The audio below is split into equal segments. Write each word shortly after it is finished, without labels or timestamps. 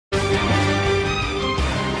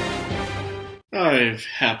I've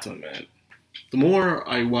had to admit, the more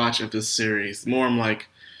I watch of this series, the more I'm like,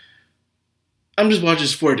 I'm just watching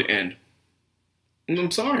this for it to end. And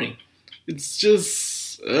I'm sorry. It's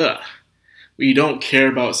just, ugh. We don't care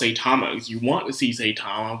about Saitama. You want to see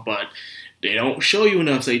Saitama, but they don't show you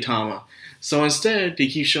enough Saitama. So instead, they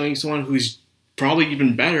keep showing someone who's probably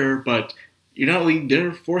even better, but you're not really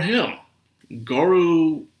there for him.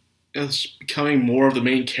 Garu is becoming more of the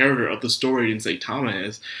main character of the story than Saitama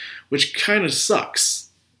is, which kind of sucks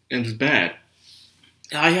and is bad.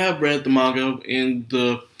 I have read the manga and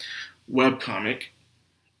the webcomic,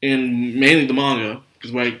 and mainly the manga,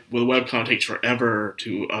 because the webcomic takes forever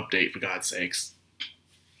to update, for God's sakes.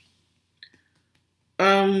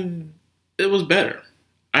 It was better.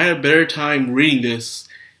 I had a better time reading this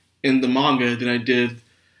in the manga than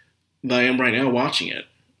I am right now watching it.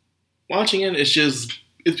 Watching it,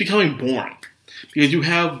 it's becoming boring. Because you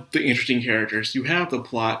have the interesting characters, you have the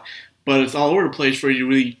plot, but it's all over the place for you to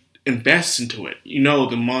really invest into it. You know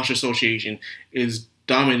the Monster Association is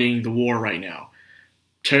dominating the war right now.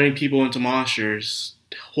 Turning people into monsters,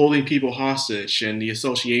 holding people hostage, and the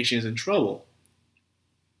association is in trouble.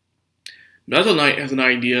 Meta Knight has an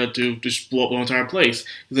idea to just blow up the entire place.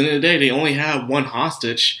 Because at the end of the day, they only have one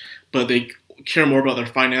hostage, but they care more about their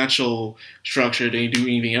financial structure than they do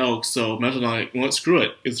anything else. So Meta Knight, well, screw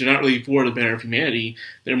it. Because they're not really for the better of humanity.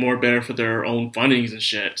 They're more better for their own fundings and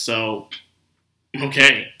shit. So,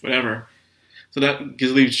 okay, whatever. So that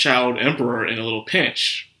leaves Child Emperor in a little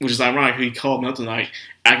pinch, which is ironic. He called Meta Knight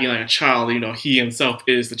acting like a child, even though he himself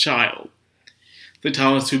is the child. The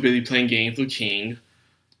Thomas too busy playing games with King.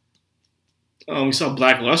 We saw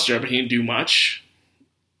Black Luster, but he didn't do much.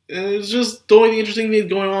 And it's just the only interesting thing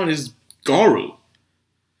going on is Garu.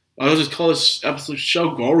 I'll just call this episode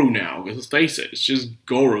show Garu now, because let's face it, it's just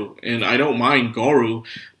Garu. And I don't mind Garu,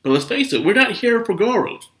 but let's face it, we're not here for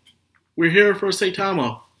Garu. We're here for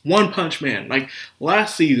Saitama, One Punch Man. Like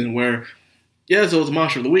last season where, yes, it was a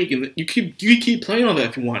Monster of the Week, and you keep playing on that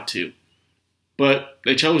if you want to. But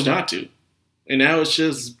they chose not to. And now it's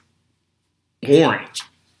just boring,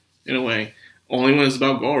 in a way. Only when it's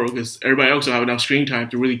about Garu, because everybody else will have enough screen time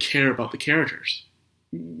to really care about the characters.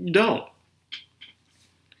 You don't.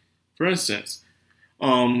 For instance,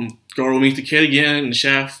 Garu meets the kid again, and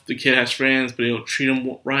the kid has friends, but they don't treat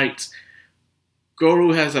him right.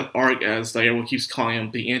 Garu has that arc as, like everyone keeps calling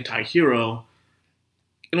him, the anti-hero,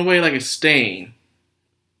 in a way like a Stain,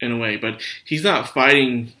 in a way, but he's not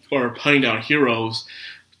fighting or hunting down heroes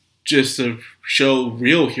just to show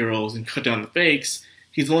real heroes and cut down the fakes.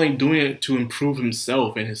 He's only doing it to improve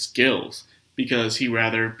himself and his skills, because he'd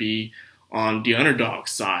rather be on the underdog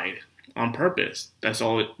side on purpose. That's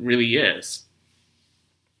all it really is.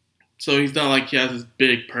 So he's not like he has this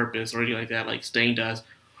big purpose or anything like that like Stain does,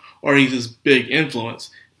 or he's this big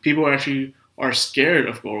influence. People actually are scared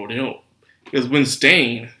of Garu. They don't, because when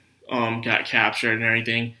Stain got captured and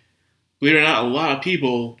everything, believe it or not, a lot of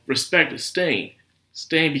people respected Stain.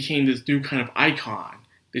 Stain became this new kind of icon.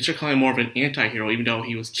 They started calling him more of an anti-hero, even though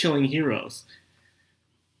he was killing heroes.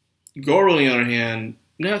 Garu, on the other hand,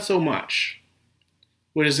 not so much,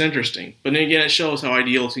 which is interesting. But then again, it shows how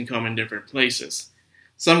ideals can come in different places.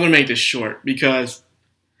 So I'm going to make this short, because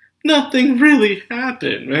nothing really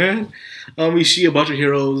happened, man. We see a bunch of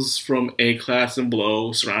heroes from A-class and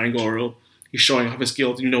below surrounding Garu. He's showing off his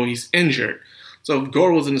skills even though he's injured. So if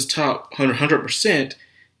Garu was in his top 100%,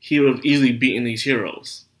 he would have easily beaten these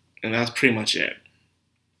heroes. And that's pretty much it.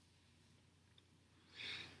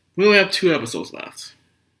 We only have 2 episodes left.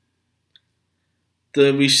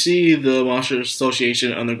 We see the Monster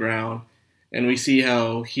Association underground, and we see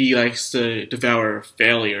how he likes to devour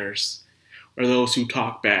failures, or those who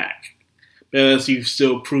talk back. But as you've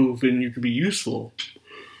still proven you can be useful.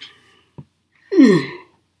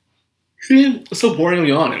 It's so boring I'm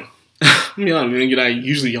yawning. I'm yawning, I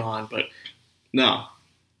usually yawn, but no.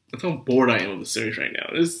 That's how bored I am with the series right now.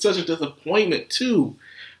 It's such a disappointment, too.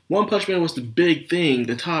 One Punch Man was the big thing,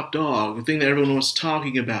 the top dog, the thing that everyone was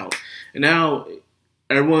talking about. And now,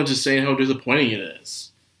 everyone's just saying how disappointing it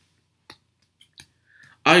is.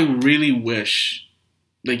 I really wish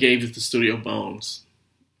they gave it to Studio Bones.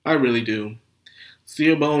 I really do.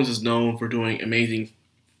 Studio Bones is known for doing amazing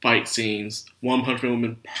fight scenes. One Punch Man would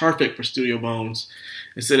have been perfect for Studio Bones.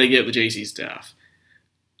 Instead, they gave it to JC Staff.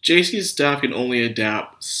 JC's staff can only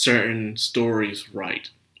adapt certain stories right.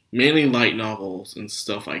 Mainly light novels and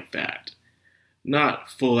stuff like that. Not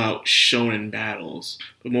full-out shonen battles,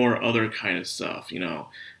 but more other kind of stuff, you know.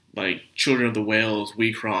 Like Children of the Whales,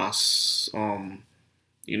 We Cross,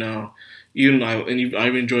 you know.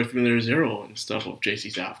 I've enjoyed Familiar Zero and stuff with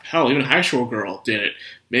JC Staff. Hell, even High School Girl did it.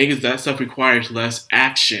 Maybe because that stuff requires less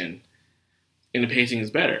action and the pacing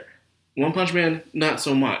is better. One Punch Man, not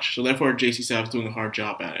so much. So therefore, JC Staff's doing a hard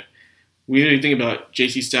job at it. We need to think about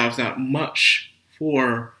JC Staff's not much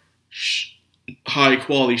for high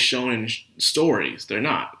quality shonen stories. They're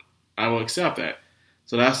not. I will accept that.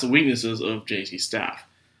 So that's the weaknesses of JC Staff.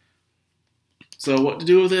 So what to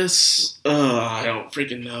do with this? I don't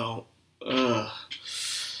freaking know. I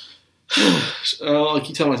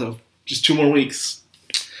keep telling myself, just 2 more weeks.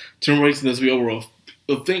 2 more weeks and this will be over with.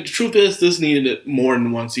 The truth is, this needed more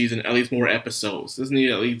than 1 season, at least more episodes. This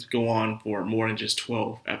needed at least go on for more than just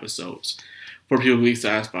 12 episodes for people to be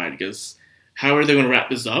satisfied, because however they're going to wrap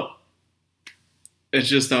this up, it's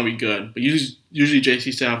just not be good. But usually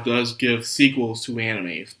JC Staff does give sequels to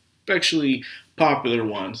anime, especially popular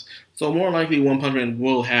ones. So more likely One Punch Man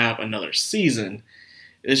will have another season.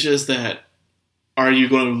 It's just that, are you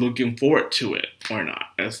going to be looking forward to it or not?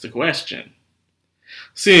 That's the question.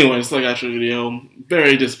 So anyway, it's like actual video.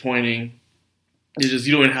 Very disappointing. It's just,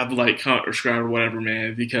 you don't even have to like, comment, or subscribe, or whatever,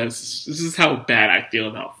 man, because this is how bad I feel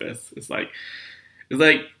about this. It's like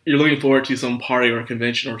you're looking forward to some party or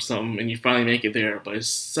convention or something, and you finally make it there, but it's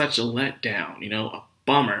such a letdown, a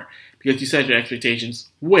bummer, because you set your expectations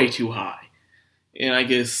way too high. And I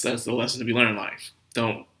guess that's the lesson to be learned in life.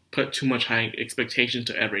 Don't put too much high expectations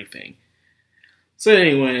to everything. So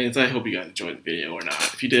anyways, I hope you guys enjoyed the video or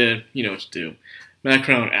not. If you did, you know what to do.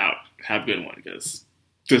 Madcrown out. Have a good one, because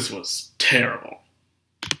this was terrible.